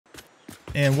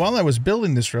And while I was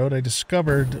building this road, I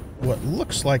discovered what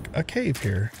looks like a cave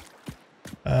here.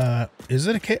 Is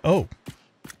it a cave? Oh.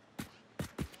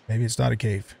 Maybe it's not a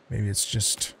cave. Maybe it's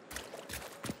just...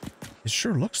 It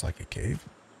sure looks like a cave.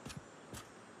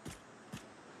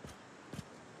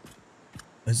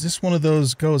 Is this one of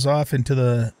those goes off into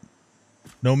the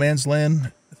no man's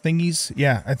land thingies?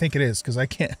 Yeah, I think it is, because I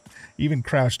can't... Even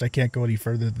crouched, I can't go any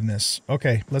further than this.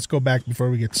 Okay, let's go back before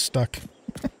we get stuck.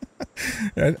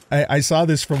 I saw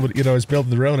this from, you know, I was building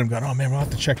the road, and I'm going, oh man, we'll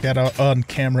have to check that out on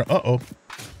camera. Uh-oh.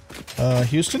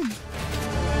 Houston?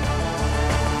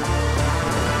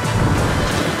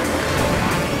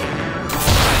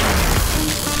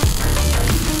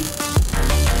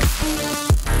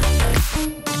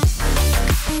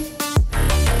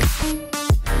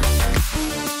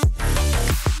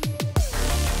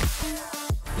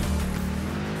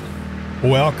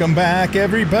 Welcome back,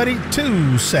 everybody,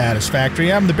 to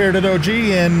Satisfactory. I'm the Bearded OG,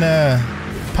 and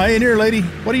Pioneer Lady,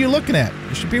 what are you looking at?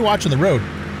 You should be watching the road.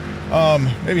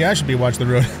 Maybe I should be watching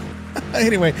the road.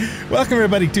 Anyway, welcome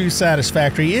everybody to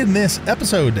Satisfactory. In this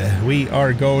episode, we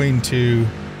are going to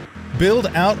build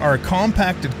out our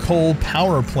compacted coal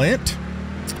power plant.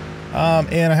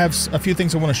 And I have a few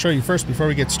things I want to show you first before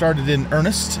we get started in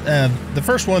earnest. The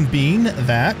first one being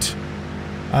that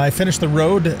I finished the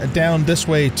road down this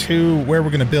way to where we're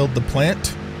going to build the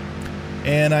plant.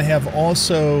 And I have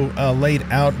also laid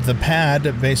out the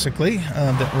pad, basically,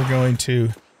 that we're going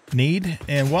to need.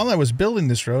 And while I was building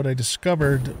this road, I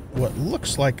discovered what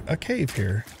looks like a cave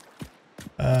here.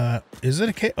 Is it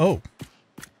a cave? Oh.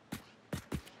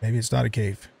 Maybe it's not a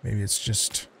cave. Maybe it's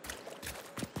just...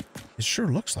 It sure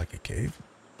looks like a cave.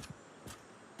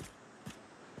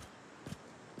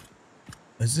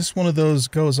 Is this one of those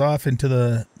goes off into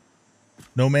the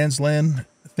no man's land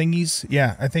thingies?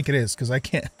 Yeah, I think it is, because I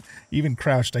can't... Even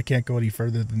crouched, I can't go any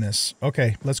further than this.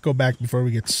 Okay, let's go back before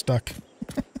we get stuck.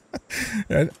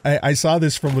 I saw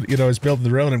this from, you know, I was building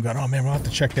the road, and I'm going, oh man, we'll have to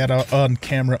check that out on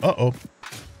camera.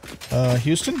 Uh-oh.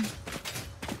 Houston?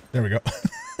 There we go.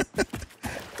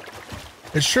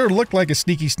 It sure looked like a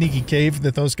sneaky cave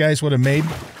that those guys would have made,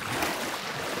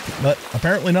 but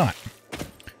apparently not.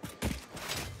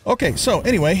 Okay, so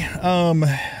anyway,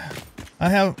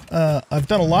 I've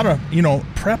done a lot of, you know,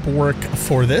 prep work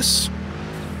for this,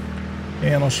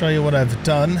 and I'll show you what I've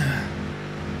done.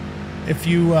 If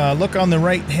you look on the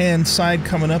right-hand side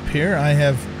coming up here, I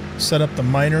have set up the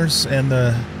miners and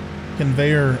the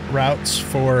conveyor routes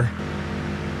for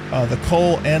the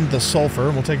coal and the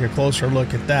sulfur. We'll take a closer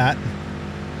look at that.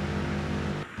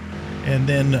 And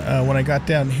then when I got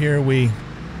down here, we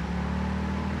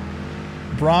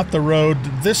brought the road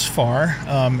this far,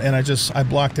 and I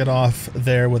blocked it off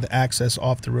there with access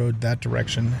off the road that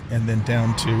direction, and then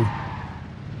down to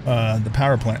the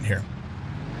power plant here.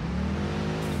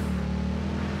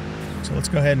 So let's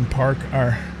go ahead and park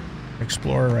our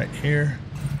Explorer right here.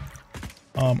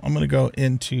 I'm going to go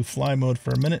into fly mode for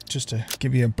a minute just to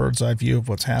give you a bird's eye view of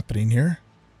what's happening here.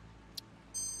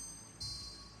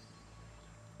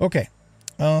 Okay,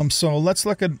 so let's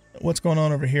look at what's going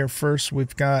on over here first.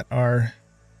 We've got our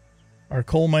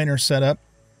coal miner set up.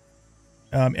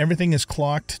 Everything is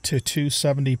clocked to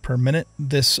 270 per minute.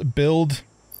 This build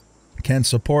can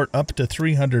support up to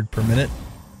 300 per minute,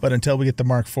 but until we get the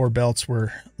Mark IV belts,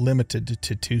 we're limited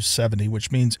to 270,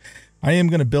 which means I am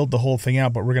going to build the whole thing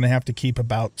out, but we're going to have to keep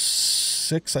about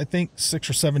six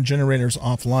or seven generators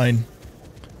offline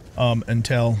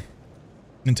until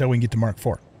we can get to Mark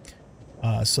IV.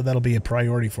 So that'll be a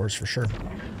priority for us for sure.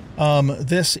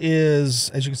 This is,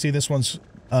 as you can see, this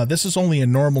is only a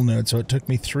normal node, so it took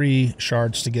me 3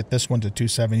 shards to get this one to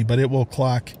 270, but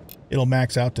it'll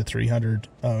max out to 300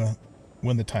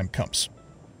 when the time comes.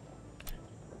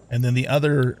 And then the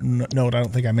other node, I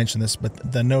don't think I mentioned this,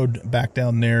 but the node back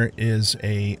down there is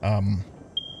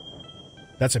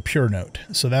that's a pure node.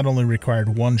 So that only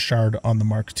required 1 shard on the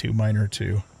Mark II miner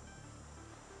to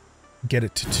get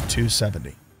it to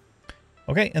 270.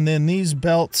 Okay, and then these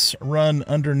belts run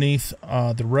underneath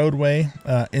the roadway.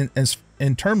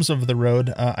 In terms of the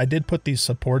road, I did put these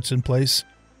supports in place.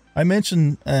 I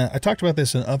mentioned, I talked about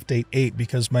this in Update 8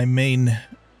 because my main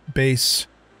base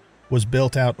was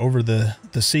built out over the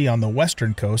sea on the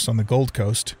western coast, on the Gold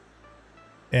Coast.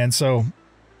 And so,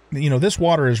 you know, this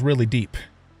water is really deep.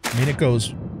 I mean, it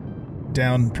goes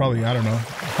down probably, I don't know,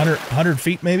 100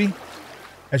 feet maybe,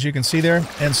 as you can see there.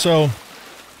 And so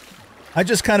I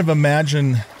just kind of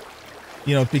imagine,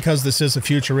 you know, because this is a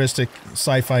futuristic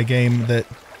sci-fi game, that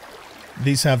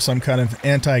these have some kind of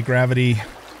anti-gravity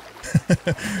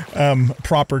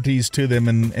properties to them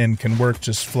and can work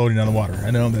just floating on the water.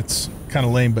 I know that's kind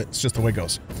of lame, but it's just the way it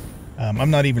goes.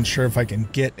 I'm not even sure if I can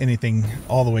get anything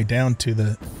all the way down to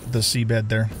the seabed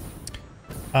there.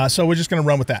 So we're just going to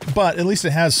run with that. But at least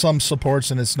it has some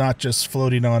supports and it's not just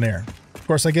floating on air. Of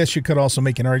course, I guess you could also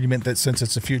make an argument that since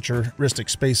it's a futuristic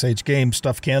space age game,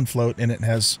 stuff can float and it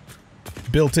has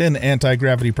built-in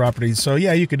anti-gravity properties. So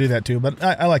yeah, you could do that too. But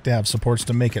I like to have supports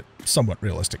to make it somewhat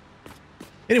realistic.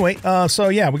 Anyway, so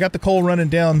yeah, we got the coal running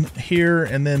down here,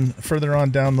 and then further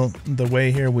on down the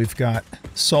way here, we've got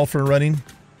sulfur running.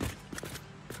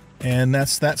 And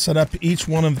that's that set up. Each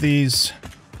one of these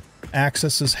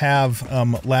accesses have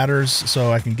ladders,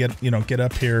 so I can get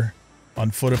up here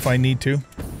on foot if I need to.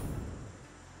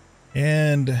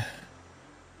 And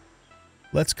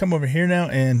let's come over here now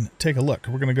and take a look.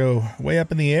 We're going to go way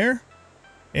up in the air,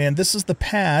 and this is the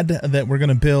pad that we're going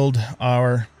to build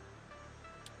our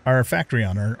factory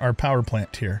on, our power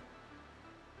plant here.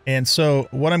 And so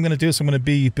what I'm going to do is I'm going to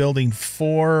be building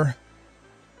 4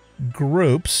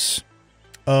 groups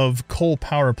of coal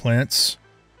power plants.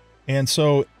 And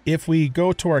so if we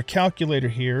go to our calculator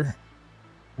here,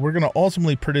 we're going to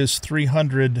ultimately produce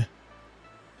 300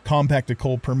 compacted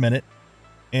coal per minute.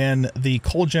 And the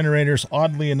coal generators,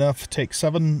 oddly enough, take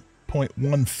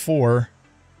 7.14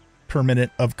 per minute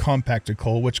of compacted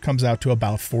coal, which comes out to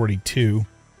about 42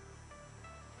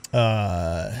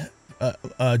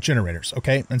 generators.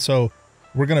 Okay, and so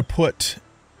we're going to put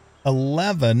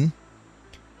 11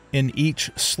 in each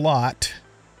slot.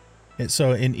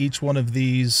 So in each one of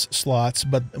these slots,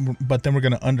 but then we're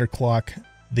going to underclock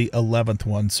the 11th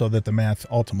one so that the math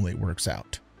ultimately works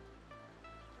out.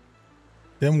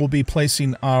 Then we'll be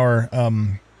placing our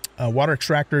water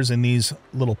extractors in these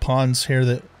little ponds here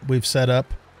that we've set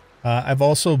up. I've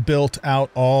also built out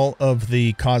all of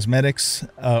the cosmetics,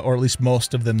 or at least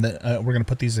most of them. That we're going to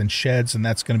put these in sheds, and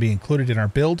that's going to be included in our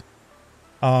build.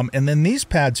 And then these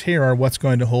pads here are what's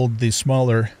going to hold the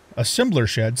smaller assembler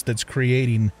sheds that's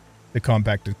creating the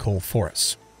compacted coal for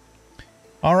us.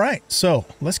 All right, so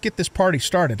let's get this party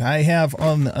started. I have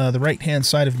on the right-hand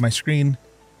side of my screen,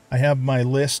 I have my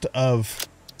list of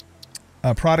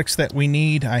products that we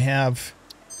need. I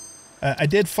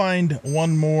did find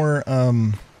one more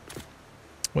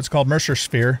what's called Mercer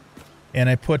Sphere, and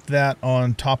I put that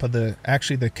on top of the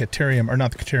Caterium, or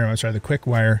not the Caterium, I'm sorry, the quick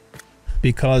wire,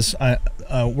 because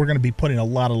we're going to be putting a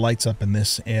lot of lights up in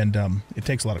this, and it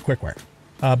takes a lot of quick wire.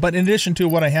 But in addition to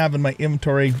what I have in my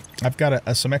inventory, I've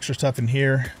got some extra stuff in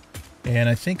here, and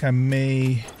I think I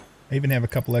even have a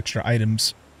couple extra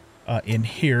items in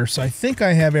here. So I think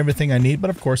I have everything I need, but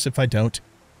of course, if I don't,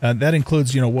 that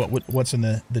includes, what's in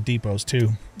the depots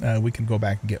too. We can go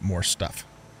back and get more stuff.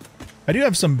 I do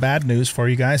have some bad news for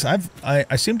you guys.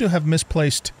 I seem to have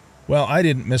misplaced, well, I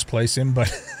didn't misplace him,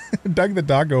 but Doug the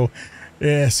doggo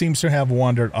seems to have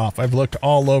wandered off. I've looked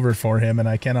all over for him and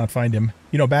I cannot find him,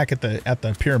 back at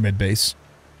the pyramid base.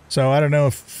 So I don't know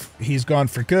if he's gone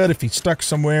for good, if he's stuck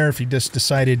somewhere, if he just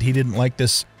decided he didn't like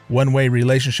this one-way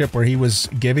relationship where he was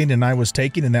giving and I was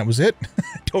taking and that was it.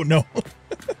 I don't know.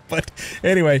 But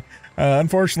anyway,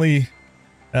 unfortunately,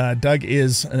 Doug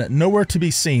is nowhere to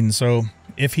be seen. So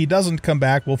if he doesn't come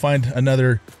back, we'll find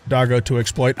another doggo to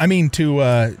exploit. I mean,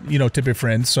 to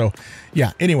befriend. So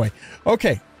yeah, anyway.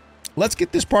 Okay. Let's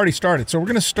get this party started. So we're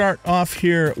going to start off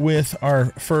here with our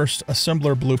first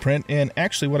assembler blueprint. And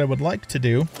actually what I would like to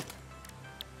do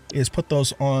is put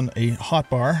those on a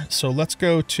hotbar. So let's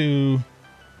go to,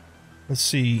 let's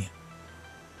see.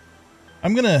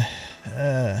 I'm going to,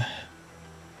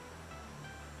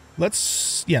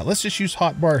 let's just use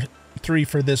hotbar 3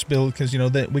 for this build because,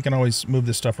 that we can always move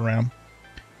this stuff around.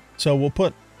 So we'll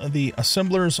put the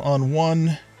assemblers on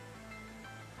 1.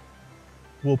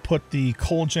 We'll put the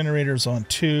coal generators on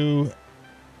 2,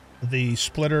 the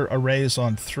splitter arrays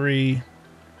on 3,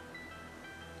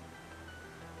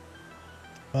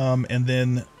 and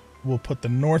then we'll put the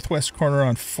northwest corner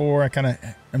on 4.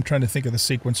 I'm trying to think of the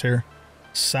sequence here.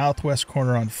 Southwest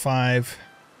corner on 5,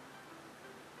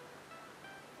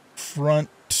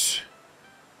 front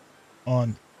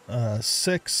on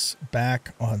 6,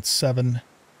 back on 7.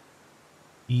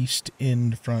 East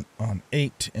end front on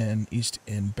 8 and east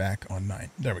end back on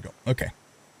 9. There we go. Okay.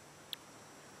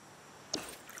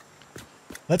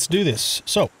 Let's do this.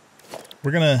 So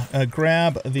we're going to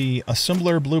grab the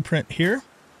assembler blueprint here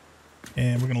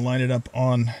and we're going to line it up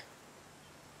on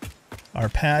our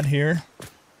pad here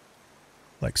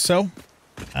like so.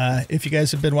 If you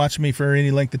guys have been watching me for any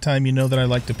length of time, you know that I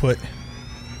like to put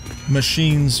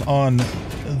machines on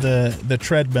the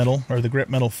tread metal or the grip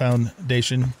metal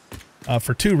foundation.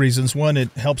 For 2 reasons. One, it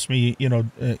helps me,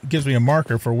 it gives me a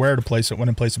marker for where to place it when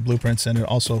I'm placing blueprints, and it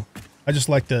also, I just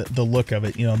like the look of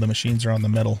it. The machines are on the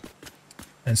metal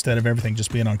instead of everything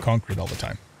just being on concrete all the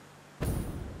time.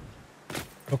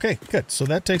 Okay, good. So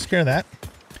that takes care of that.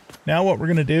 Now what we're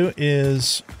going to do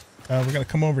is we're going to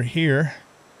come over here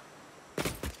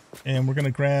and we're going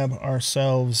to grab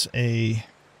ourselves a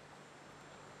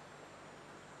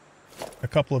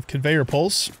couple of conveyor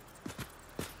poles.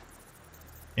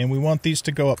 And we want these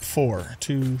to go up 4.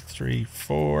 2, 3,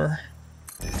 4.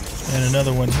 And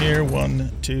another one here.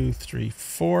 1, 2, 3,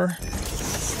 4.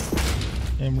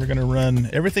 And we're going to run...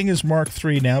 Everything is Mark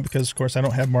 3 now because, of course, I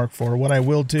don't have Mark 4. What I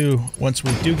will do once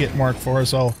we do get Mark 4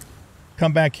 is I'll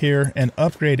come back here and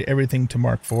upgrade everything to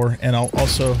Mark 4. And I'll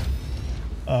also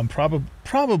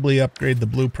probably upgrade the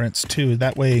blueprints, too.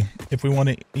 That way, if we want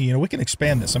to... You know, we can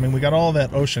expand this. I mean, we got all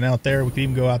that ocean out there. We can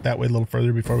even go out that way a little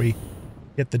further before we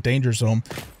hit the danger zone.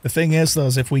 The thing is, though,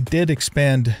 is if we did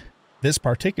expand this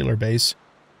particular base,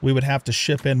 we would have to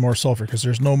ship in more sulfur because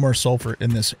there's no more sulfur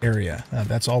in this area.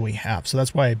 That's all we have. So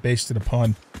that's why I based it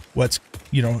upon what's,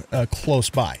 you know, close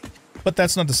by. But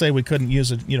that's not to say we couldn't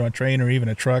use a train or even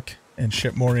a truck and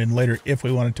ship more in later if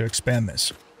we wanted to expand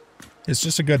this. It's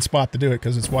just a good spot to do it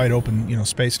because it's wide open, you know,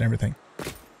 space and everything.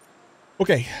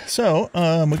 Okay, so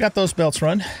we got those belts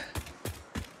run.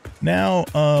 Now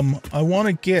I want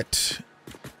to get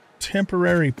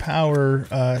temporary power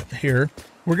here.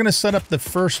 We're going to set up the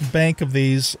first bank of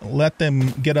these, let them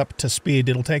get up to speed.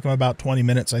 It'll take them about 20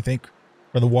 minutes, I think,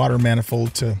 for the water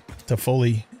manifold to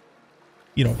fully,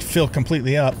 you know, fill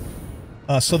completely up,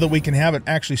 so that we can have it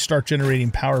actually start generating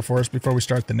power for us before we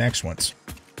start the next ones.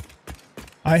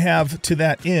 I have, to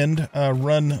that end,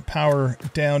 run power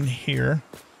down here.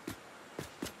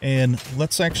 And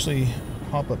let's actually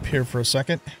hop up here for a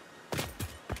second.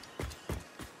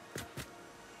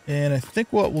 And I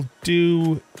think what we'll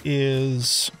do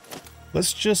is,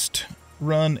 let's just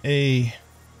run got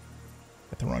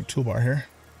the wrong toolbar here.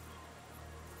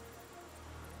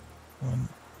 1,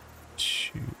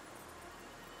 2.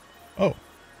 Oh,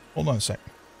 hold on a sec.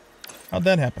 How'd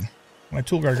that happen? My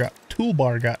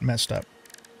toolbar got messed up.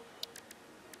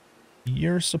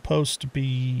 You're supposed to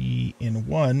be in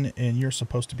 1, and you're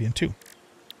supposed to be in 2.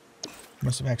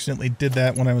 Must have accidentally did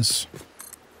that when I was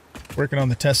working on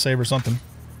the test save or something.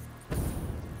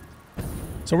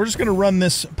 So we're just going to run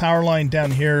this power line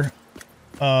down here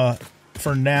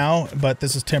for now, but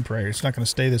this is temporary. It's not going to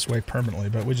stay this way permanently,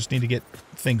 but we just need to get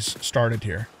things started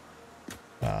here.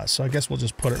 So I guess we'll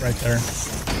just put it right there.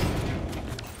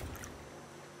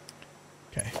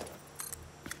 Okay.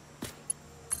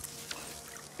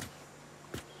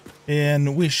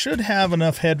 And we should have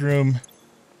enough headroom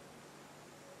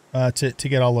to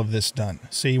get all of this done.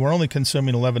 See, we're only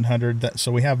consuming 1,100,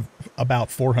 so we have about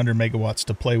 400 megawatts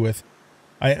to play with.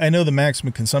 I know the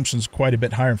maximum consumption is quite a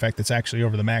bit higher. In fact, it's actually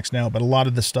over the max now, but a lot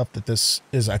of the stuff that this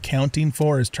is accounting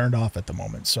for is turned off at the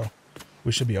moment, so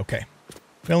we should be okay.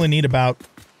 We only need about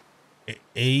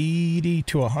 80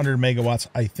 to 100 megawatts,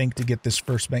 I think, to get this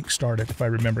first bank started, if I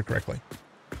remember correctly.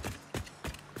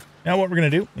 Now what we're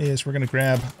going to do is we're going to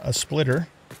grab a splitter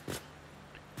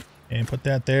and put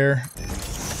that there,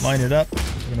 line it up.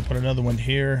 We're going to put another one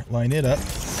here, line it up,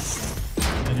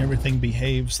 and everything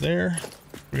behaves there.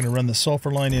 We're going to run the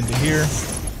sulfur line into here,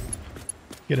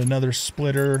 get another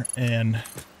splitter, and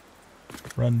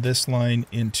run this line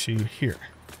into here,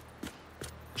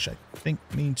 which I think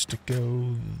needs to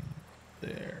go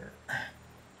there.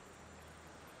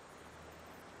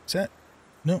 Is that?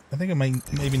 No, I think it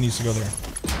maybe needs to go there.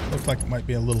 Looks like it might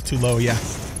be a little too low, yeah.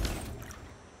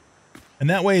 And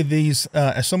that way these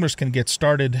assemblers can get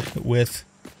started with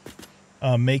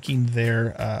making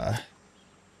their...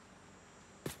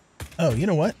 Oh, you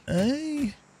know what?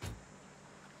 I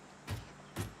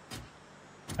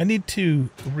need to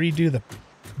redo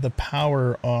the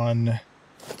power on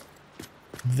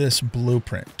this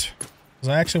blueprint, because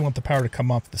I actually want the power to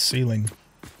come off the ceiling.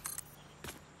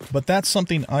 But that's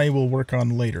something I will work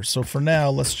on later. So for now,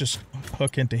 let's just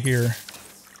hook into here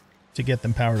to get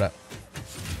them powered up.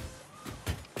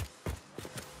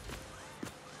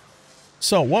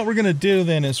 So what we're going to do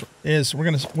then is we're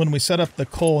going to, when we set up the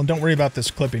coal, and don't worry about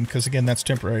this clipping because again, that's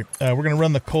temporary. We're going to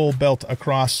run the coal belt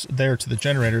across there to the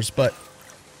generators. But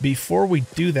before we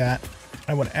do that,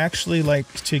 I would actually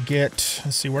like to get,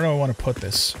 let's see, where do I want to put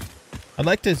this? I'd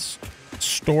like to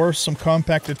store some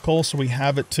compacted coal so we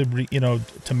have it to,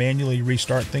 to manually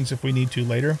restart things if we need to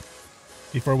later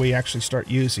before we actually start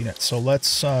using it. So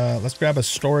let's grab a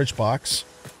storage box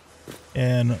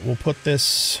and we'll put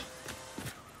this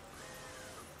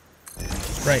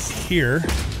right here.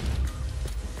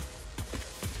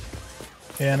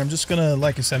 And I'm just gonna,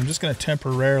 like I said, I'm just gonna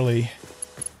temporarily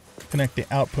connect the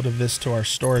output of this to our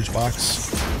storage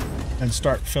box and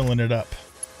start filling it up.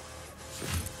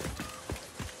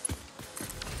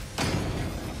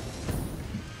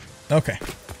 Okay,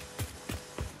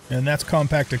 And that's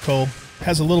compacted coal.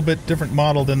 Has a little bit different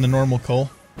model than the normal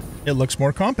coal. It looks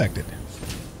more compacted.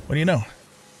 What do you know?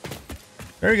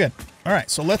 Very good. All right,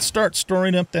 so let's start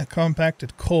storing up that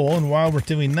compacted coal. And while we're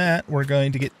doing that, we're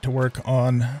going to get to work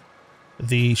on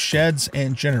the sheds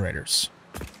and generators.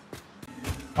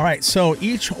 All right, so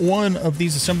each one of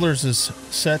these assemblers is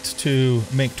set to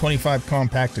make 25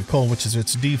 compacted coal, which is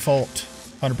its default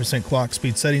 100% clock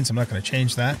speed settings. I'm not going to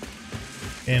change that.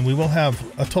 And we will have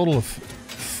a total of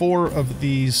 4 of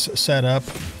these set up,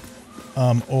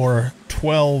 or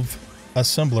 12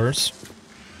 assemblers,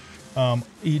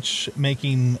 each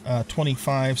making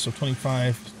 25. So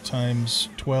 25 times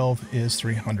 12 is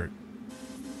 300.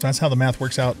 That's how the math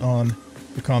works out on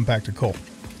the compacted coal.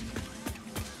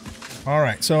 All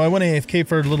right, so I went AFK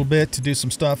for a little bit to do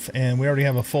some stuff, and we already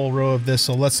have a full row of this,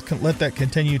 so let's let that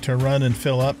continue to run and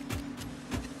fill up.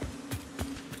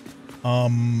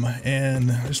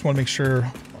 And I just want to make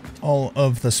sure all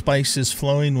of the spice is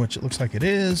flowing, which it looks like it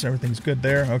is. Everything's good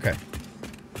there. Okay.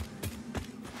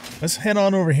 Let's head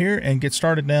on over here and get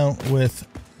started now with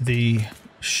the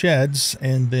sheds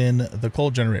and then the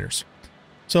coal generators.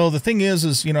 So the thing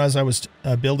is, you know, as I was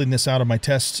building this out of my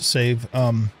test save,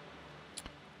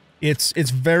 it's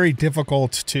very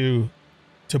difficult to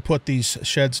put these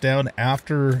sheds down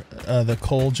after the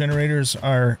coal generators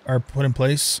are put in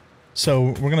place. So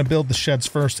we're going to build the sheds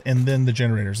first and then the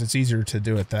generators. It's easier to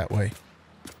do it that way.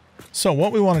 So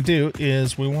what we want to do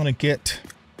is we want to get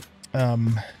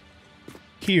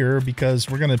here, because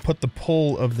we're going to put the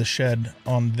pole of the shed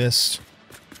on this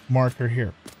marker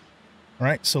here. All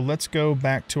right, so let's go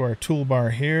back to our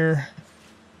toolbar here,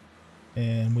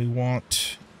 and we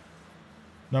want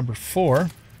number 4,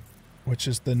 which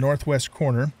is the northwest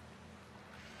corner.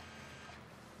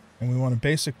 And we want to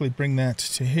basically bring that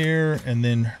to here and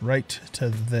then right to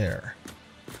there.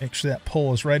 Make sure that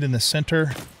pole is right in the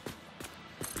center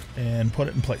and put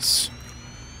it in place.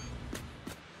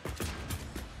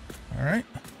 All right,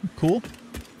 cool.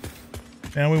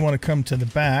 Now we want to come to the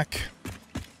back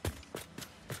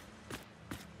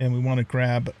and we want to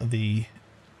grab the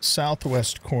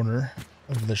southwest corner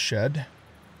of the shed.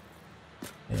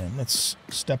 And let's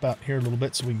step out here a little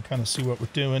bit so we can kind of see what we're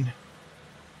doing.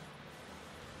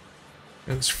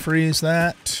 Let's freeze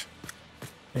that.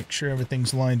 Make sure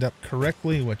everything's lined up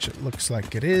correctly, which it looks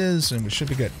like it is, and we should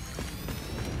be good.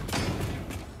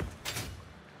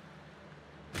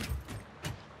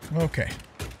 Okay.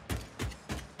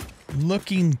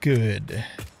 Looking good.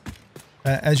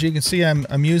 As you can see,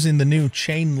 I'm using the new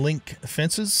chain link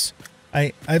fences.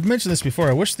 I've mentioned this before.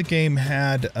 I wish the game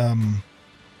had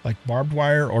like barbed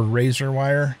wire or razor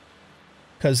wire,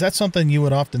 because that's something you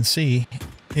would often see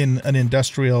in an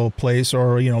industrial place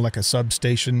or, you know, like a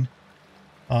substation.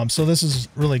 So this is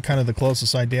really kind of the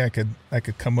closest idea I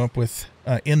could come up with.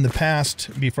 In the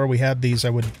past, before we had these, I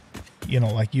would, you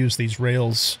know, like use these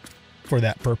rails for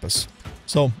that purpose.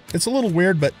 So it's a little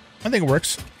weird, but I think it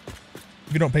works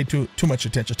if you don't pay too much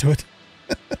attention to it.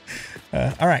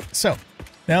 All right, so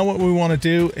now what we want to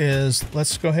do is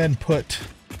let's go ahead and put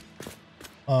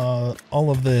all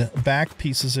of the back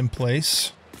pieces in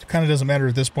place. It kind of doesn't matter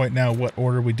at this point now what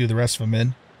order we do the rest of them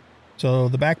in. So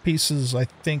the back pieces, I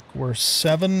think, were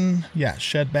 7. Yeah,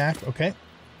 shed back. Okay.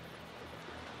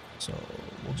 So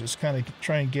we'll just kind of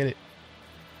try and get it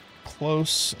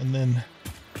close, and then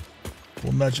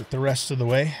we'll nudge it the rest of the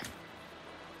way.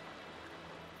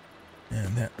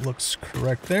 And that looks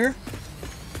correct there.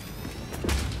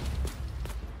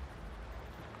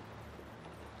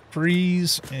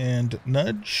 Freeze and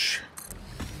nudge.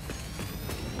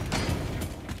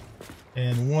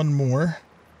 And one more.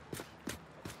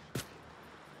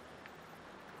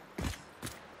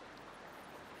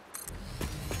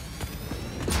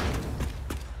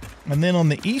 And then on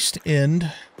the east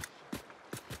end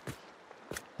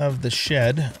of the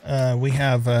shed, we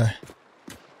have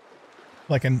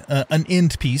like an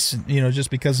end piece, you know, just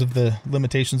because of the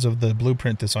limitations of the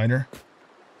blueprint designer.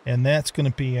 And that's going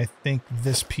to be, I think,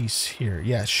 this piece here.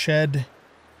 Yeah, shed,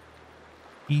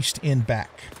 east end back.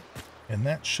 And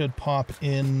that should pop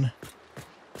in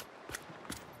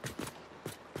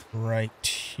right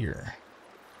here.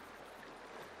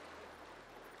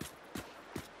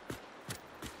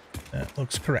 That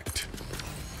looks correct.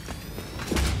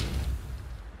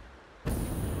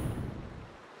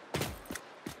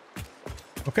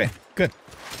 Okay, good.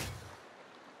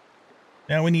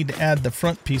 Now we need to add the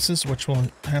front pieces, which we'll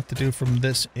have to do from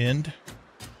this end.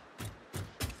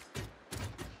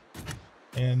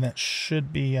 And that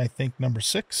should be, I think, number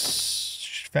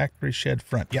 6. Factory shed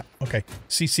front. Yeah, okay.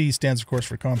 CC stands, of course,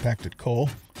 for compacted coal.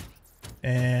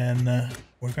 And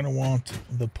we're going to want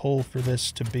the pole for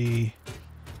this to be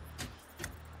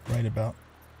right about...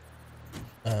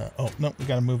 oh, no, we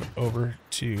got to move it over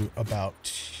to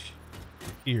about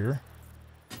here.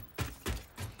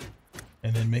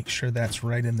 And then make sure that's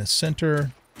right in the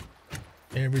center.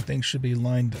 Everything should be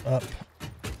lined up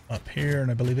here, and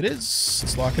I believe it is.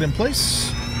 Let's lock it in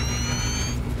place.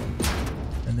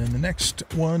 And then the next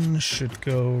one should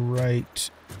go right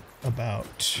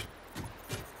about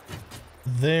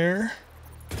there.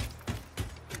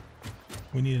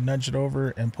 We need to nudge it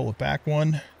over and pull it back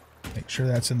one. Make sure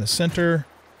that's in the center.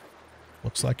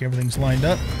 Looks like everything's lined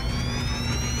up.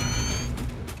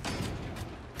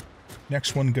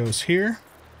 Next one goes here.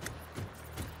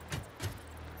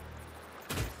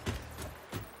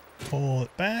 Pull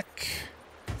it back.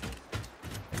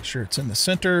 Make sure it's in the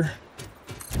center.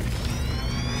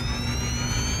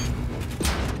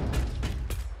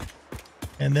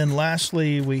 And then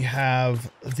lastly, we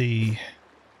have the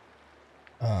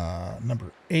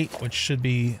number 8, which should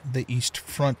be the east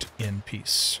front end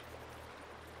piece.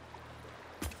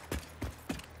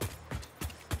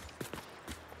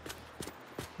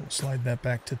 We'll slide that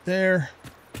back to there.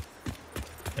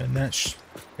 And that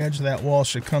edge of that wall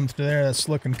should come through there. That's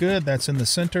looking good. That's in the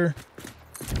center.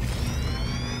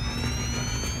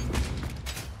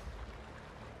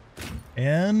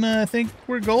 And I think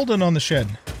we're golden on the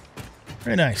shed.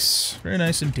 Very nice. Very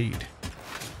nice indeed.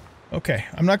 Okay,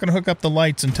 I'm not going to hook up the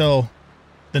lights until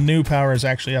the new power is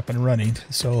actually up and running,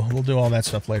 so we'll do all that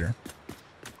stuff later.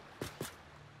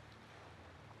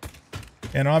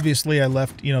 And obviously I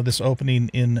left, you know, this opening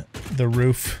in the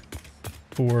roof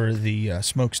for the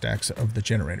smokestacks of the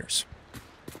generators.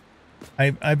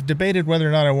 I've debated whether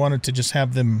or not I wanted to just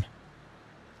have them,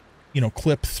 you know,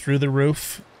 clip through the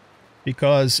roof,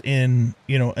 because in,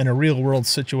 you know, in a real world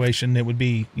situation, it would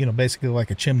be, you know, basically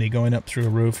like a chimney going up through a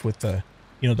roof with the,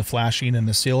 you know, the flashing and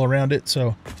the seal around it.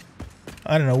 So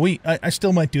I don't know. I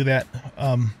still might do that.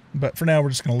 But for now, we're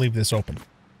just going to leave this open.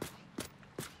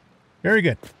 Very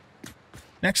good.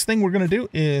 Next thing we're going to do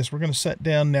is we're going to set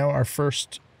down now our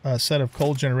first set of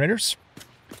coal generators.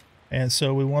 And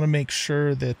so we want to make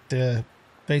sure that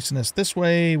facing us this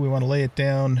way, we want to lay it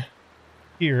down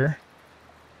here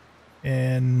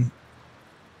and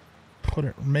put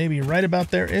it maybe right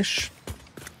about there-ish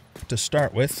to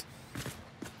start with.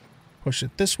 Push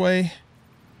it this way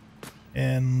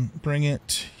and bring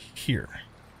it here.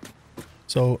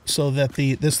 So that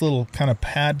this little kind of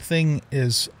pad thing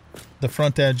is, the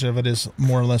front edge of it is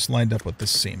more or less lined up with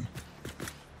this seam.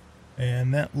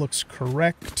 And that looks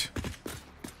correct.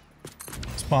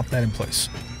 Let's pop that in place.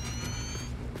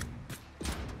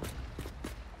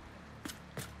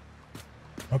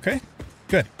 Okay,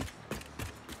 good.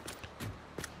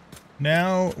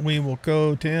 Now we will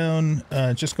go down,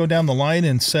 just go down the line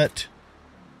and set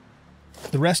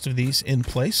the rest of these in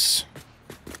place.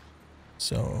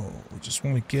 So we just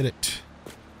want to get it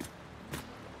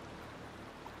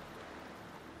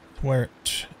to where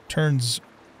it turns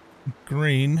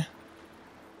green,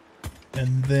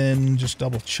 and then just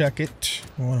double check it.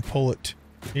 We want to pull it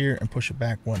here and push it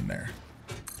back one there.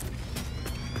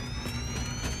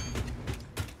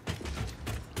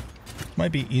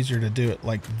 Might be easier to do it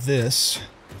like this.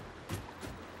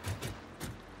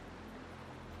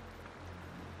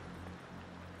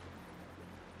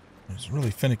 It's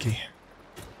really finicky.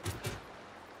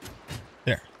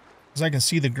 There. Because I can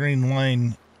see the green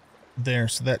line there,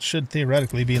 so that should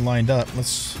theoretically be lined up.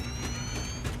 Let's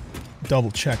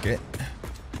double check it.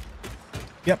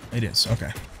 Yep, it is.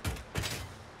 Okay.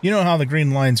 You know how the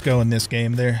green lines go in this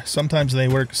game. There, sometimes they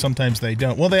work, sometimes they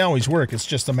don't. Well, they always work. It's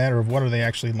just a matter of what are they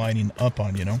actually lining up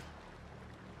on, you know?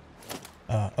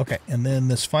 Okay, and then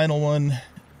this final one,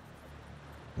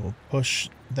 we'll push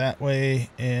that way,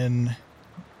 and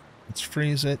let's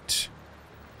freeze it.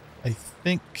 I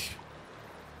think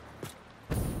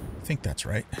that's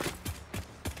right.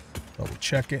 Double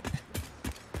check it.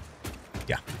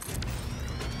 Yeah.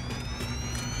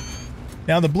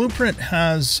 Now the blueprint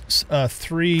has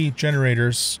 3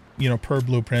 generators, you know, per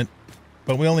blueprint,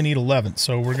 but we only need 11,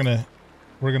 so we're gonna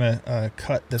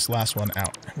cut this last one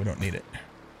out. We don't need it.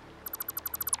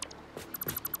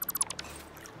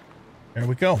 There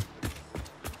we go.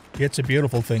 It's a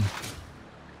beautiful thing.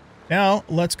 Now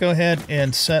let's go ahead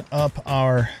and set up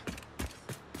our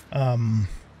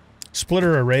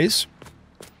splitter arrays.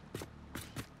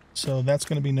 So that's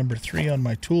going to be number 3 on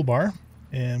my toolbar,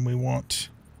 and we want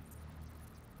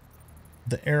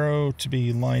the arrow to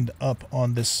be lined up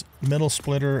on this middle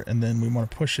splitter, and then we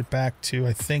want to push it back to,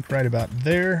 I think, right about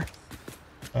there.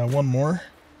 One more.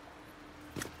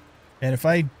 And if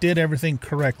I did everything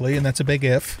correctly, and that's a big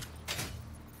if,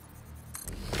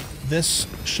 this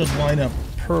should line up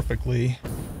perfectly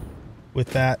with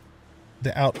that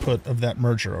the output of that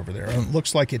merger over there. And it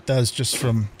looks like it does just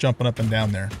from jumping up and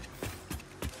down there.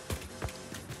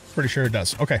 Pretty sure it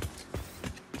does. Okay.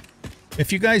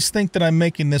 If you guys think that I'm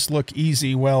making this look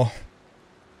easy, well,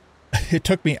 it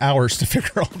took me hours to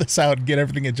figure all this out and get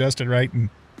everything adjusted right and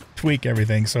tweak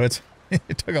everything. So it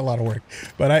took a lot of work.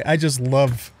 But I just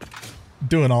love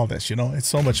doing all this, you know. It's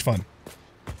so much fun.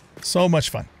 So much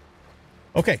fun.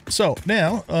 Okay, so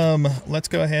now let's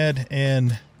go ahead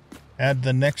and add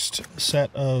the next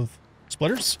set of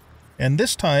splitters. And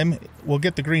this time we'll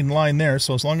get the green line there.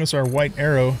 So as long as our white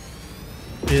arrow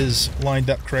is lined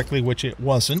up correctly, which it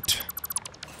wasn't.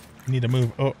 I need to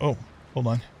move. Oh, hold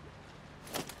on.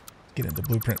 Get into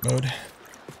blueprint mode.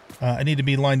 I need to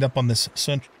be lined up on this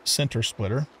center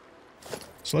splitter.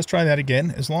 So let's try that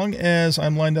again. As long as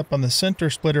I'm lined up on the center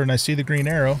splitter and I see the green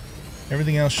arrow,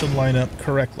 everything else should line up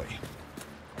correctly.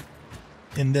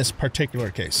 In this particular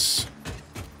case.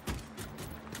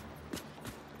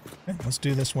 Okay, let's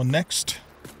do this one next.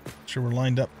 Make sure we're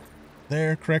lined up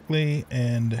there correctly,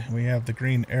 and we have the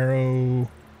green arrow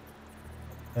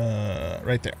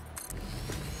right there.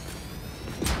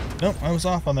 Nope, I was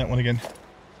off on that one again.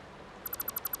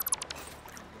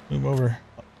 Move over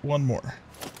one more.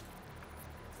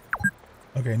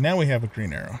 Okay, now we have a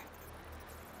green arrow.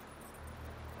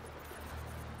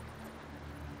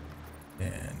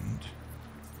 And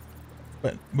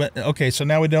but okay, so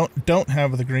now we don't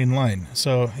have the green line.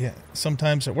 So yeah,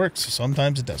 sometimes it works,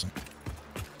 sometimes it doesn't.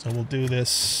 So we'll do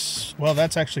this. Well,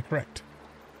 that's actually correct.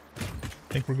 I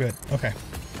think we're good. Okay.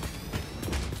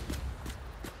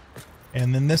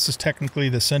 And then this is technically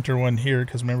the center one here,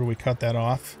 because remember we cut that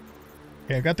off.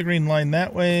 Okay, I've got the green line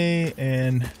that way,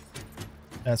 and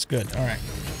that's good. All right.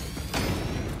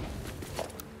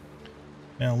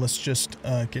 Now let's just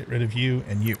get rid of you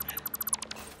and you.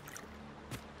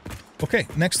 Okay,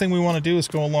 next thing we want to do is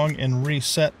go along and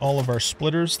reset all of our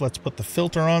splitters. Let's put the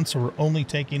filter on so we're only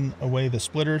taking away the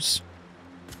splitters.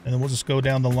 And then we'll just go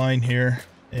down the line here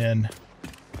and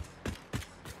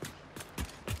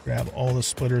grab all the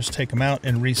splitters, take them out,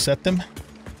 and reset them.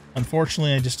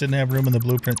 Unfortunately, I just didn't have room in the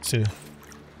blueprint to,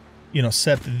 you know,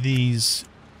 set these.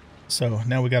 So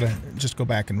now we got to just go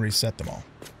back and reset them all.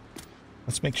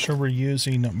 Let's make sure we're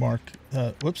using Mark.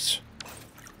 Whoops.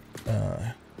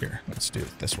 Here, let's do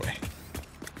it this way.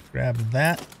 Grab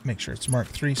that. Make sure it's Mark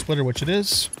III splitter, which it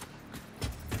is.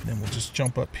 And then we'll just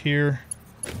jump up here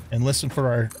and listen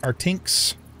for our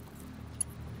tinks.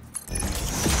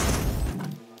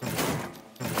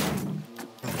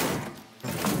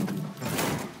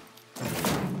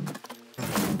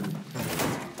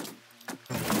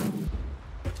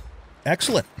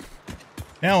 Excellent.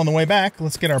 Now on the way back,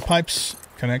 let's get our pipes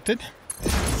connected.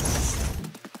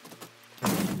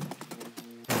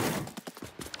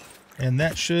 And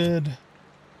that should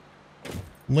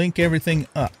link everything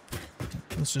up.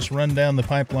 Let's just run down the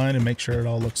pipeline and make sure it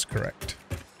all looks correct.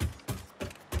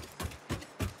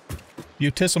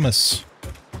 Beautissimus.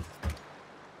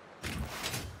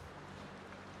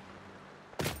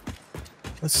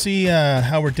 Let's see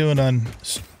how we're doing on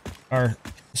our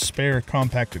spare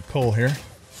compacted coal here.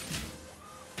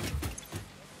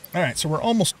 All right, so we're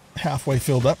almost halfway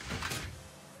filled up.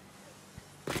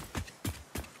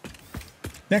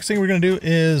 Next thing we're going to do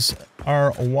is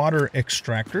our water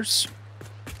extractors.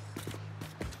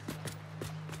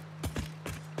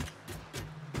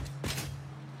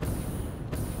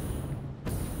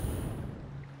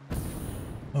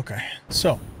 Okay,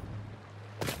 so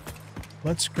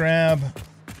let's grab,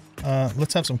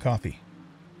 let's have some coffee.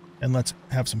 And let's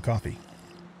have some coffee.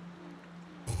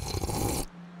 I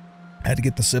had to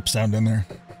get the sip sound in there.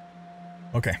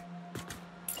 Okay.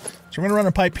 So we're going to run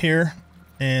a pipe here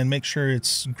and make sure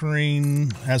it's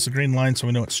green, has the green line so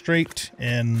we know it's straight.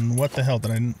 And what the hell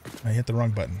did I hit the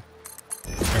wrong button.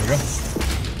 There we go.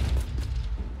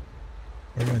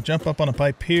 We're going to jump up on a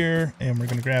pipe here and we're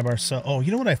going to grab ourselves. Oh,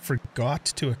 you know what I forgot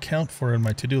to account for in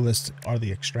my to-do list are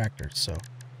the extractors. So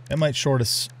that might short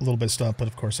us a little bit of stuff, but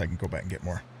of course I can go back and get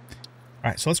more. All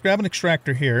right, so let's grab an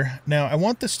extractor here. Now, I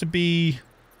want this to be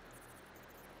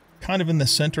kind of in the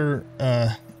center,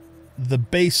 the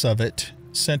base of it,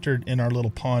 centered in our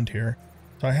little pond here.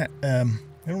 So I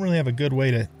don't really have a good way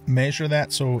to measure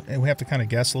that, so we have to kind of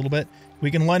guess a little bit.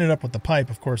 We can line it up with the pipe,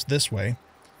 of course, this way.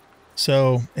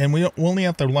 So, and we'll only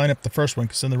have to line up the first one,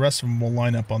 because then the rest of them will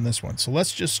line up on this one. So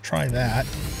let's just try that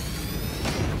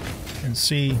and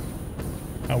see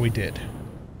how we did.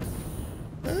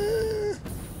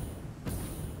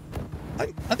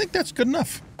 I think that's good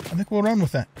enough. I think we'll run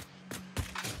with that.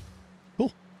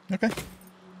 Cool. Okay.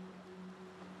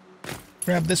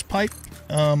 Grab this pipe.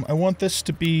 I want this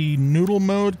to be noodle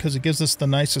mode because it gives us the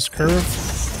nicest curve.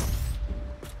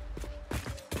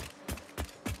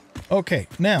 Okay,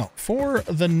 now for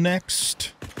the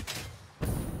next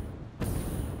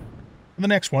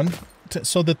one,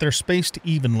 so that they're spaced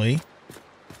evenly,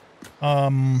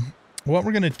 what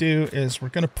we're going to do is we're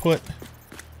going to put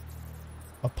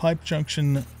a pipe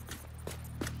junction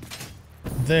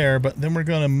there, but then we're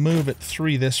going to move it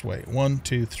 3 this way. 1,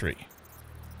 2, 3.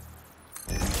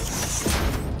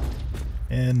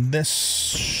 And this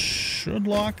should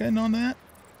lock in on that.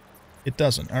 It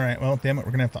doesn't. All right, well, damn it,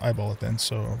 we're going to have to eyeball it then.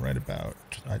 So right about,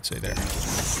 I'd say there.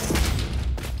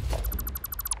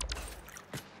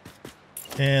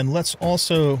 And let's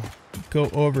also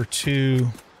go over to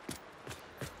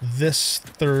this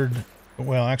third,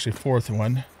 well, actually fourth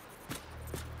one,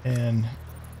 and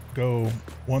go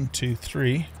 1, 2,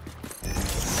 3.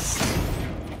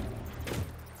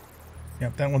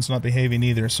 Yep, that one's not behaving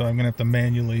either, so I'm going to have to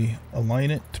manually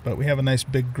align it, but we have a nice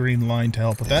big green line to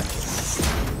help with that.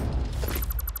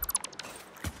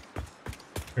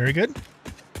 Very good.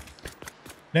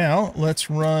 Now, let's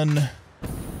run,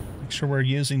 make sure we're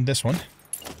using this one.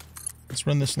 Let's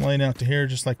run this line out to here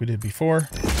just like we did before.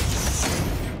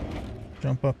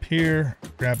 Jump up here,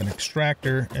 grab an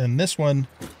extractor, and this one,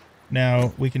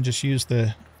 now we can just use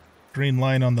the green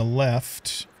line on the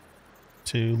left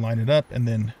to line it up, and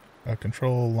then a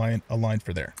control line, a line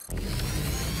for there.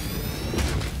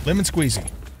 Lemon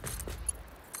squeezy.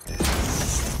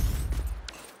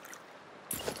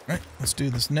 All right, let's do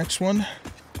this next one.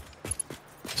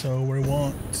 So we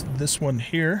want this one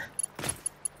here.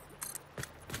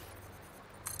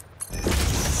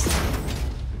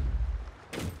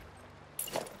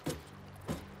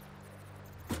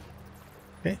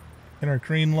 Okay, get our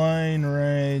green line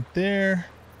right there.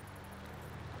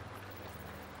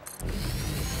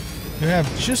 You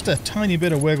have just a tiny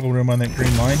bit of wiggle room on that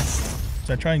green line,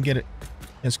 so I try and get it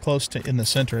as close to in the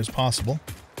center as possible.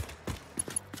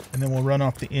 And then we'll run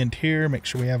off the end here, make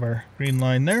sure we have our green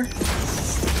line there.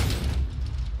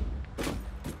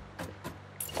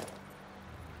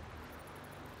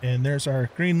 And there's our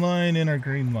green line and our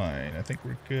green line. I think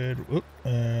we're good. Whoop,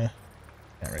 yeah,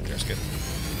 right there's good.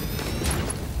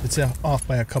 It's off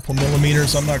by a couple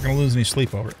millimeters. I'm not going to lose any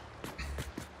sleep over it.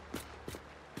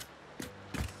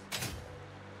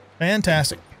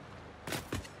 Fantastic.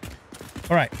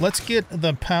 All right, let's get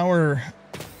the power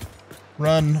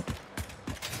run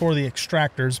for the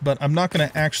extractors, but I'm not going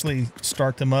to actually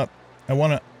start them up. I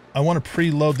want to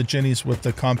preload the jennies with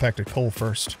the compacted coal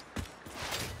first.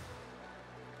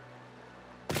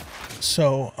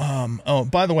 So, oh,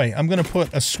 by the way, I'm going to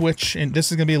put a switch in.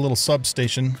 This is going to be a little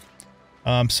substation,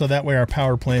 so that way our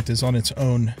power plant is on its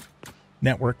own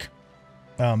network.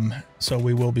 So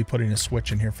we will be putting a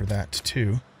switch in here for that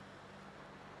too.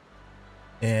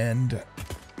 And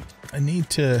I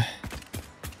need to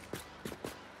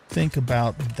think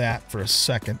about that for a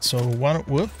second. So why don't,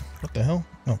 whoop, what the hell?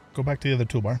 Oh, go back to the other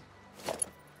toolbar.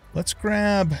 Let's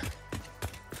grab,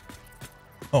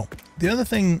 oh, the other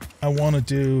thing I want to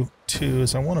do too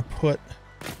is I want to put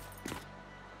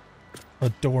a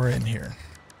door in here.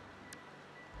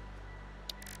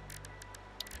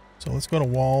 So let's go to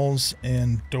walls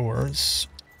and doors.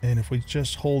 And if we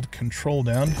just hold control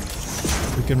down,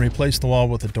 we can replace the wall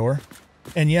with a door.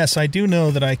 And yes, I do know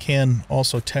that I can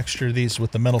also texture these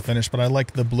with the metal finish, but I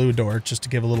like the blue door just to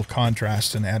give a little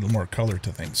contrast and add more color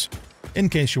to things, in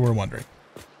case you were wondering.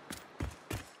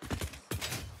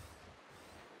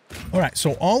 All right,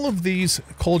 so all of these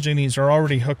coal jennies are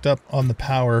already hooked up on the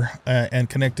power and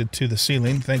connected to the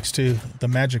ceiling, thanks to the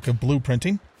magic of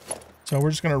blueprinting. So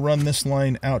we're just going to run this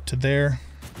line out to there.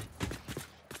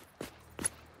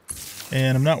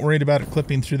 And I'm not worried about it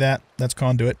clipping through that. That's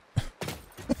conduit.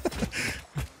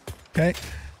 Okay.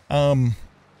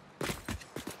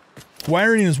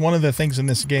 Wiring is one of the things in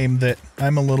this game that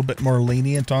I'm a little bit more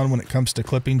lenient on when it comes to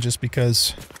clipping, just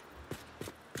because,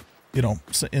 you know,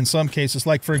 in some cases,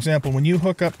 like for example, when you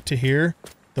hook up to here,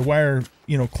 the wire,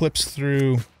 you know, clips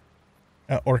through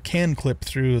or can clip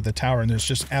through the tower, and there's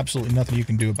just absolutely nothing you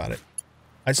can do about it.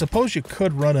 I suppose you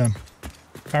could run a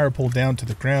power pole down to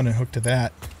the ground and hook to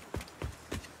that.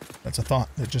 That's a thought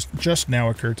that just now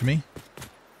occurred to me.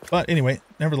 But anyway,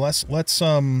 nevertheless, let's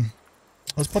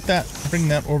put that, bring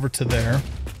that over to there.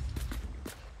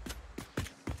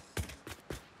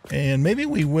 And maybe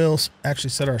we will actually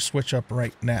set our switch up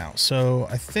right now. So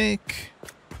I think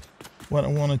what I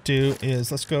want to do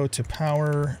is let's go to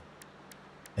power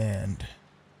and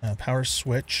power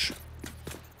switch.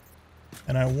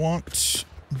 And I want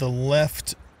the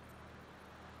left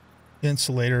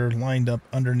insulator lined up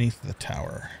underneath the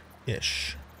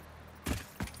tower-ish.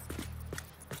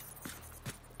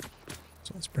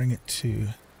 So let's bring it to...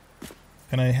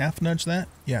 Can I half nudge that?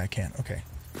 Yeah, I can. Okay.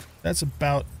 That's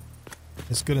about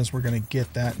as good as we're going to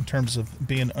get that in terms of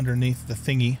being underneath the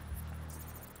thingy.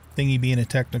 Thingy being a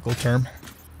technical term.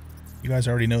 You guys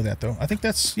already know that, though. I think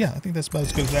that's, yeah, I think that's about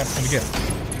as good as that's going to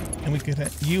get. And we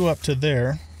get you up to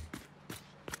there.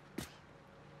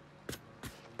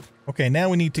 Okay, now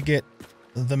we need to get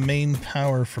the main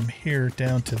power from here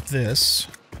down to this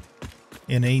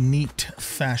in a neat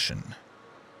fashion.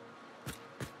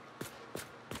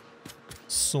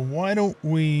 So why don't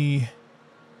we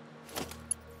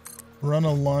run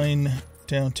a line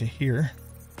down to here.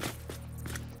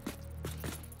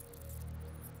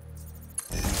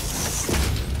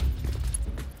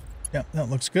 Yeah, that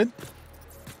looks good.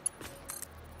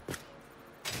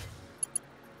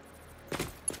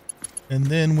 And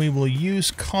then we will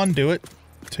use conduit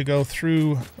to go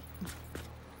through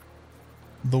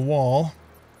the wall.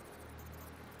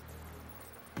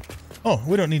 Oh,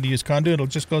 we don't need to use conduit. It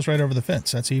just goes right over the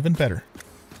fence. That's even better.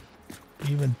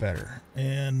 Even better.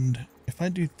 And if I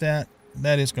do that,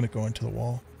 that is going to go into the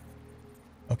wall.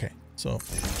 Okay, so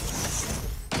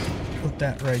put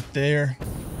that right there.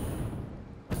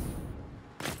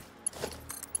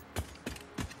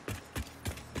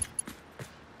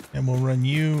 And we'll run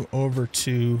you over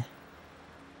to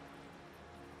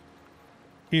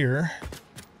here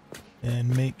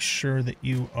and make sure that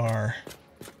you are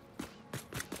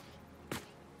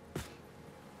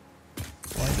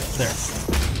lined up there.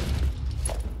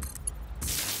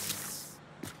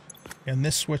 And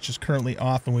this switch is currently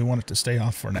off and we want it to stay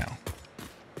off for now.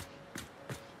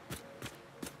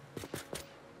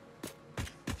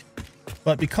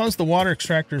 But because the water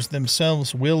extractors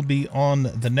themselves will be on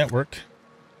the network,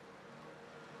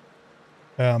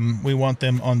 we want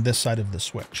them on this side of the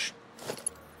switch.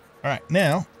 All right,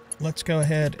 now let's go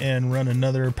ahead and run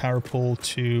another power pole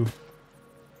to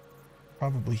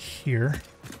probably here.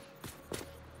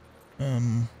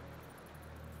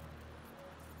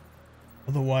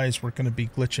 Otherwise, we're going to be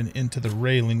glitching into the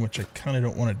railing, which I kind of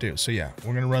don't want to do. So yeah,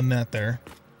 we're going to run that there.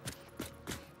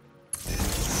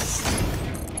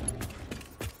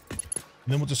 And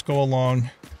then we'll just go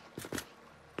along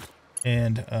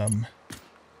and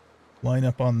line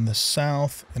up on the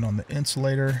south and on the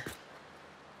insulator.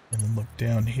 And then look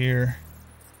down here.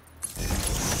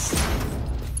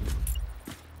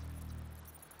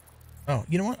 Oh,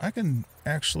 you know what? I can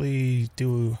actually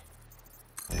do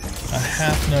a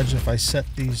half nudge if I set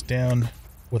these down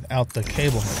without the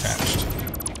cable attached.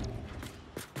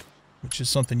 Which is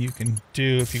something you can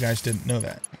do if you guys didn't know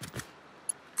that.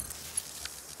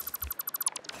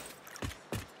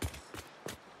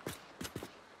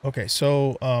 Okay,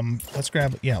 so let's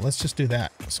grab, yeah, let's just do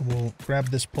that. So we'll grab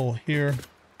this pole here,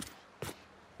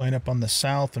 line up on the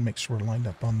south and make sure we're lined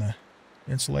up on the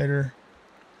insulator.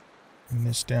 Bring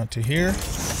this down to here.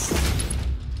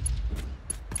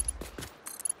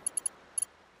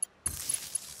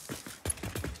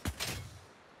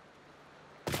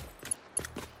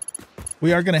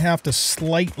 We are going to have to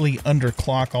slightly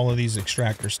underclock all of these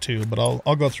extractors too, but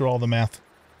I'll go through all the math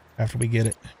after we get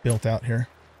it built out here.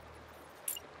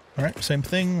 All right, same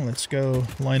thing. Let's go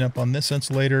line up on this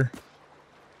insulator.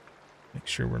 Make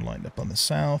sure we're lined up on the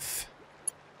south.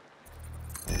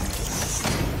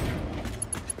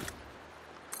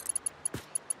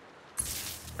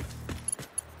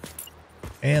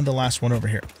 And the last one over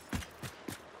here.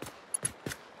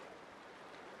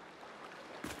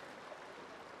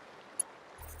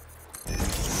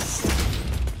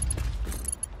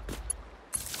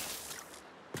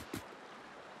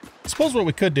 I suppose what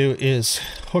we could do is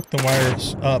hook the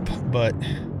wires up, but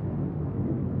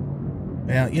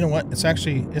yeah, you know what? It's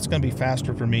going to be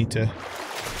faster for me to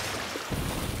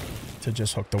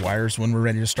just hook the wires when we're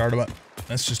ready to start them up.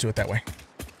 Let's just do it that way.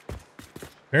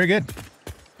 Very good.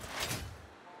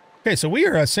 Okay, so we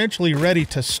are essentially ready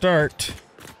to start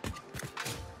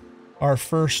our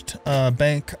first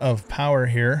bank of power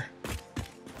here.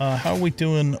 How are we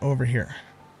doing over here?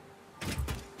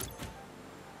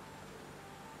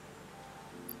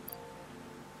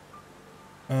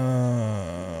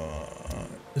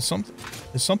 Is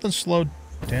something slowed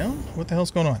down? What the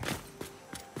hell's going on?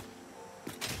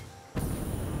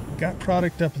 Got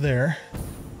product up there.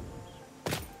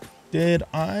 Did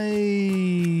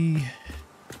I...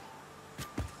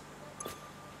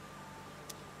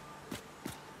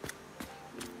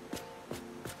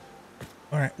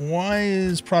 Alright, why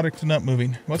is product not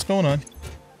moving? What's going on?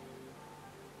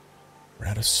 We're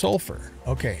out of sulfur.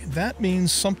 Okay, that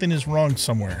means something is wrong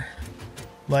somewhere.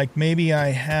 Like maybe I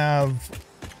have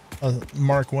a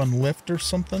Mark 1 lift or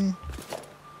something.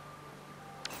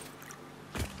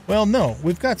 Well, no,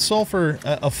 we've got sulfur,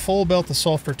 a full belt of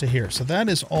sulfur to here. So that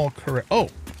is all correct. Oh!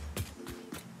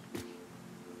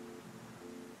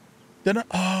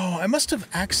 Oh, I must have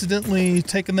accidentally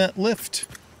taken that lift.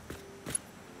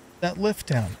 That lift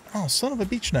down. Oh, son of a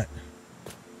beech nut.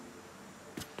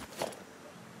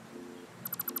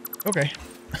 Okay.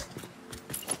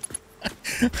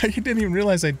 I didn't even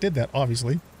realize I did that,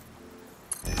 obviously.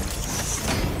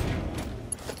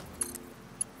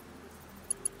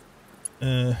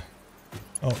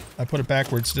 Oh, I put it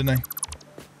backwards, didn't I?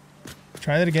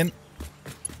 Try that again.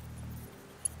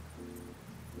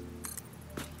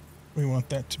 We want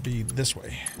that to be this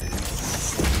way.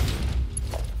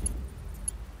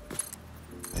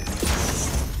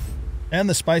 And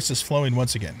the spice is flowing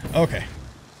once again. Okay.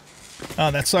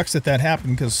 That sucks that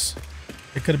happened because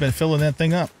it could have been filling that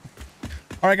thing up.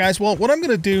 All right, guys. Well, what I'm going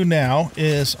to do now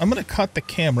is I'm going to cut the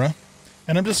camera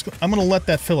and I'm going to let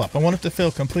that fill up. I want it to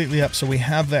fill completely up so we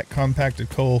have that compacted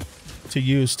coal to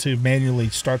use to manually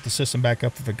start the system back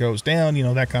up if it goes down, you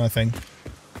know, that kind of thing.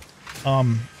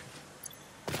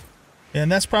 And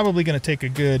that's probably going to take a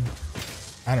good,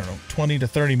 I don't know, 20 to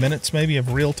 30 minutes maybe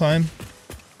of real time.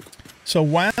 So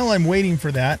while I'm waiting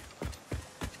for that,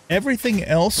 everything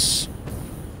else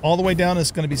all the way down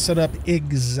is going to be set up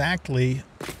exactly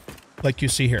like you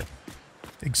see here.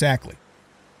 Exactly.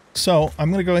 So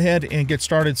I'm going to go ahead and get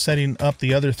started setting up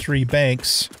the other 3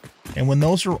 banks. And when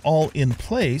those are all in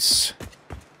place,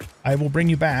 I will bring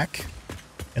you back.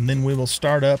 And then we will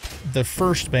start up the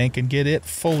first bank and get it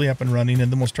fully up and running.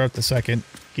 And then we'll start the second,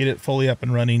 get it fully up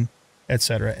and running,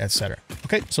 etc., etc.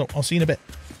 Okay, so I'll see you in a bit.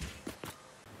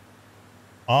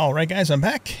 All right, guys, I'm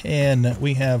back. And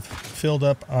we have filled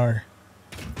up our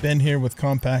bin here with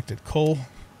compacted coal.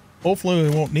 Hopefully we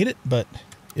won't need it, but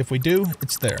if we do,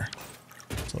 it's there.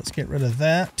 So let's get rid of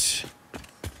that.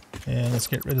 And let's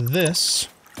get rid of this.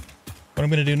 What I'm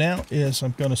going to do now is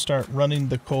I'm going to start running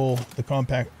the coal,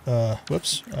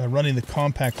 running the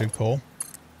compacted coal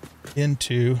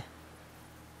into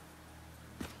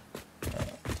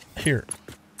here.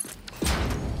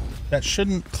 That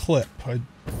shouldn't clip. I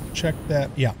checked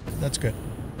that. Yeah, that's good.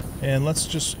 And let's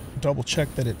just double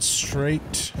check that it's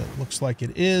straight. It looks like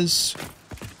it is.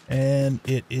 And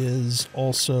it is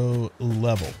also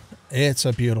level. It's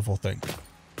a beautiful thing.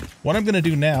 What I'm going to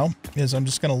do now is I'm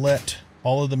just going to let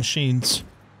all of the machines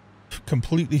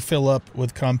completely fill up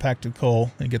with compacted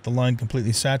coal and get the line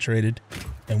completely saturated.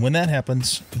 And when that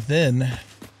happens, then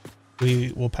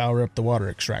we will power up the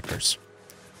water extractors.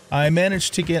 I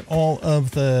managed to get all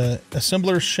of the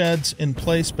assembler sheds in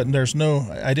place, but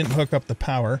I didn't hook up the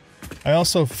power. I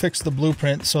also fixed the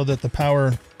blueprint so that the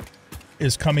power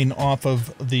is coming off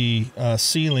of the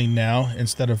ceiling now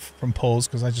instead of from poles,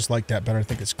 because I just like that better. I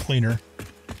think it's cleaner.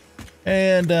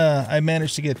 And I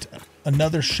managed to get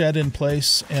another shed in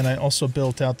place, and I also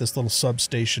built out this little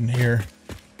substation here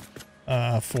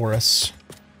for us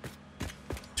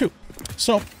too.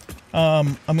 So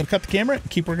I'm going to cut the camera,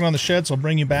 keep working on the sheds. I'll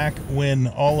bring you back when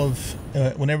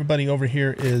when everybody over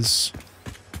here is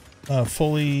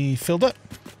fully filled up.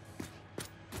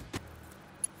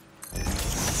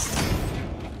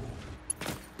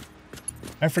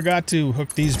 I forgot to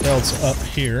hook these belts up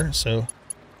here, so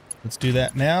let's do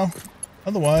that now.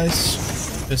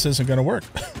 Otherwise, this isn't going to work.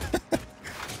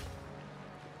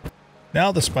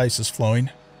 Now the spice is flowing.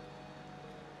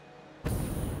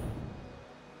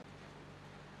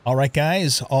 All right,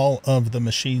 guys, all of the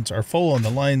machines are full and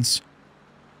the line's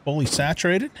fully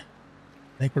saturated.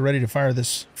 I think we're ready to fire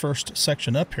this first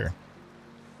section up here.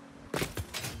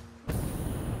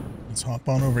 Let's hop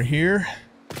on over here.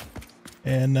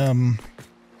 And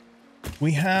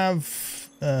we have,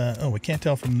 oh, we can't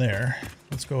tell from there.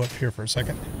 Let's go up here for a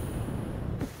second.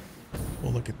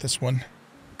 We'll look at this one.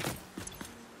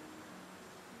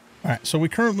 All right, so we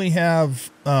currently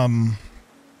have,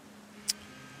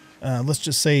 let's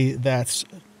just say that's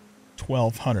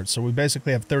 1,200. So we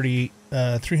basically have 380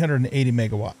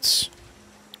 megawatts,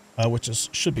 which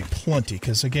should be plenty.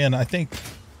 Because again, I think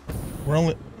we're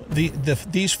only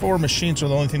these 4 machines are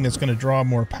the only thing that's going to draw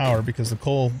more power, because the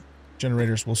coal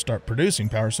generators will start producing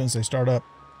power as soon as they start up.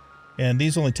 And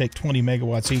these only take 20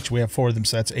 megawatts each. We have 4 of them,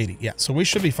 so that's 80. Yeah, so we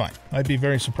should be fine. I'd be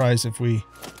very surprised if we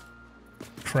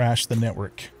crash the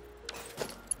network.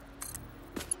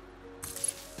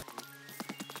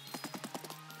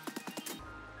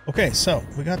 Okay, so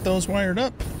we got those wired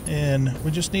up, and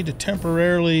we just need to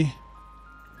temporarily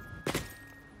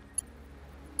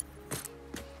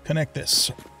connect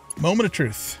this. Moment of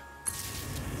truth.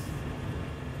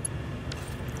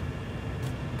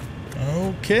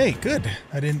 Okay, good.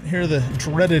 I didn't hear the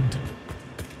dreaded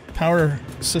power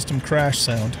system crash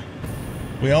sound.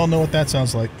 We all know what that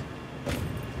sounds like.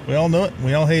 We all know it.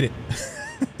 We all hate it.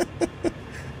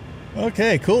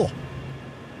 Okay, cool.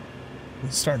 We're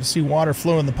starting to see water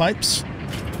flow in the pipes.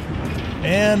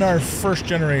 And our first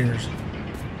generator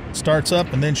starts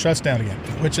up and then shuts down again,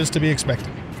 which is to be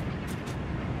expected.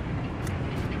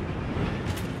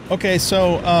 Okay,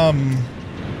 so,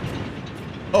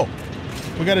 oh,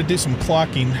 we got to do some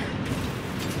clocking.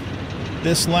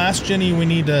 This last Jenny, we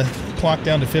need to clock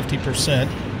down to 50%.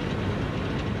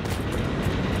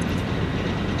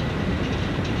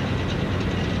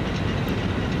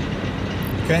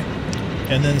 Okay,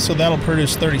 and then so that'll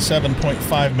produce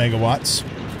 37.5 megawatts.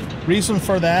 Reason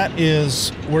for that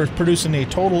is we're producing a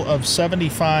total of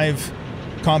 75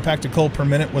 compacted coal per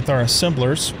minute with our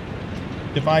assemblers.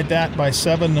 Divide that by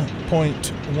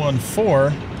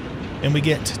 7.14 and we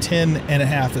get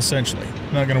 10.5 essentially.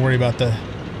 I'm not going to worry about the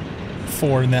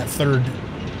 4 in that third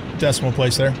decimal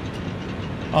place there.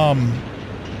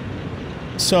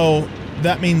 So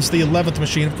that means the 11th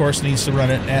machine, of course, needs to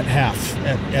run it at half,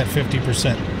 at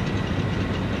 50%.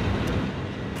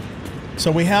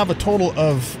 So we have a total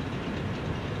of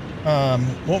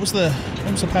what was the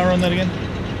power on that again?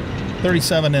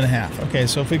 37.5. Okay,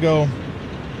 so if we go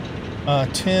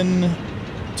 10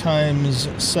 times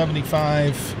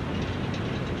 75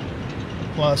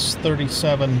 plus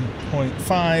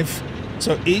 37.5.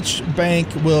 So each bank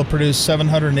will produce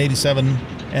 787.5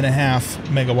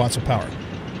 megawatts of power.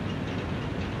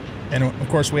 And of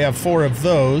course we have 4 of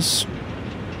those.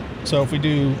 So if we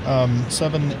do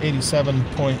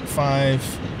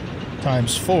 787.5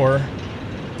 times 4,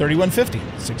 3150.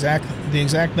 It's the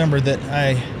exact number that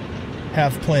I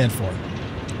have planned for.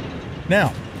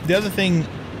 Now, the other thing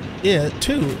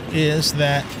too is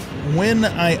that when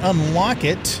I unlock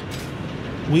it,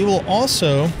 we will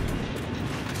also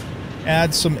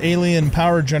add some alien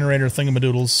power generator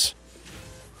thingamadoodles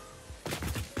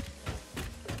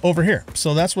over here.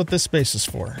 So that's what this space is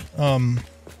for.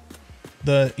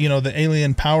 The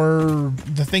alien power,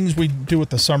 the things we do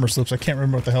with the summer sloops, I can't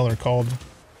remember what the hell they're called.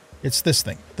 It's this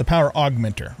thing, the power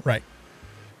augmenter, right?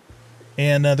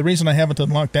 And the reason I haven't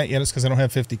unlocked that yet is because I don't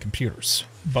have 50 computers.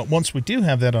 But once we do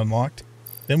have that unlocked,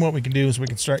 then what we can do is we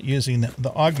can start using the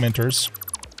augmenters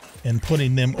and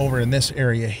putting them over in this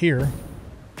area here,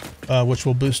 which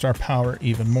will boost our power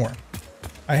even more.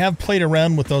 I have played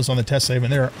around with those on the test save,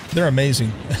 and they're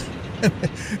amazing.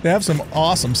 They have some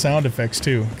awesome sound effects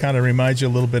too. Kind of reminds me a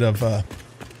little bit of the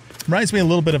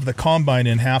Combine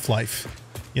in Half-Life.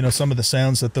 You know, some of the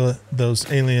sounds that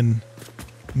those alien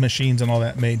machines and all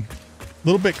that made. A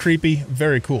little bit creepy,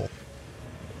 very cool.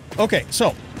 Okay,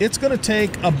 so it's going to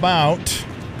take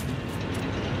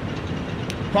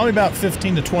probably about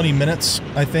 15 to 20 minutes,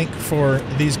 I think, for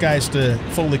these guys to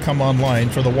fully come online,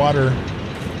 for the water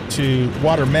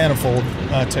manifold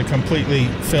to completely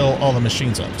fill all the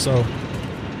machines up. So,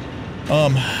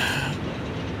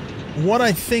 what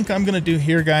I think I'm going to do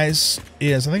here, guys,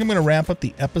 is I think I'm going to wrap up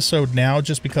the episode now,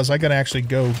 just because I got to actually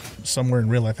go somewhere in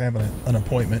real life. I have an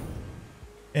appointment.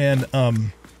 And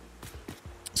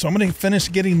so I'm going to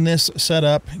finish getting this set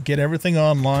up, get everything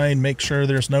online, make sure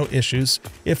there's no issues.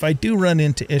 If I do run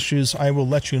into issues, I will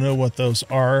let you know what those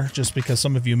are, just because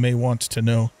some of you may want to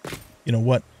know, you know,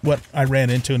 what I ran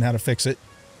into and how to fix it.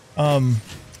 And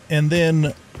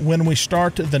then when we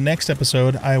start the next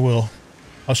episode, I'll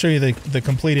show you the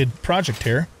completed project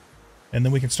here, and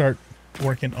then we can start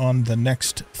working on the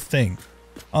next thing.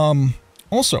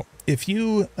 Also, if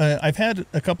you, I've had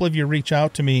a couple of you reach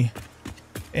out to me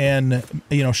and,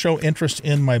 you know, show interest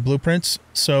in my blueprints.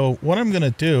 So what I'm going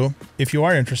to do, if you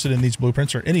are interested in these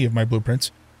blueprints or any of my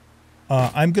blueprints,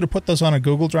 I'm going to put those on a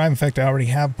Google Drive. In fact, I already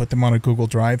have put them on a Google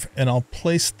Drive, and I'll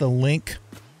place the link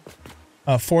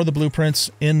for the blueprints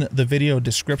in the video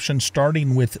description,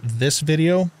 starting with this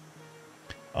video.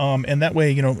 And that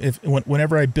way, you know,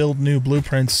 whenever I build new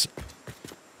blueprints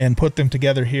and put them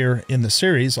together here in the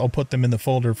series, I'll put them in the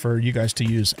folder for you guys to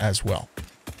use as well.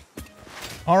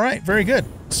 All right, very good.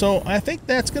 So I think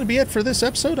that's going to be it for this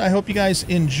episode. I hope you guys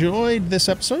enjoyed this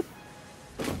episode.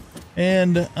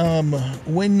 And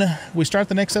when we start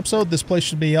the next episode, this place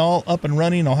should be all up and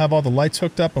running. I'll have all the lights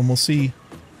hooked up, and we'll see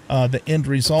the end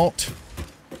result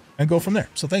and go from there.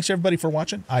 So thanks everybody for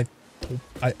watching. I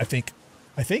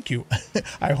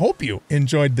hope you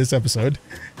enjoyed this episode.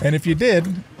 And if you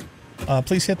did,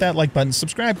 please hit that like button,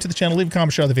 subscribe to the channel, leave a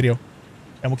comment, share the video,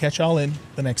 and we'll catch y'all in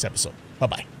the next episode.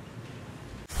 Bye-bye.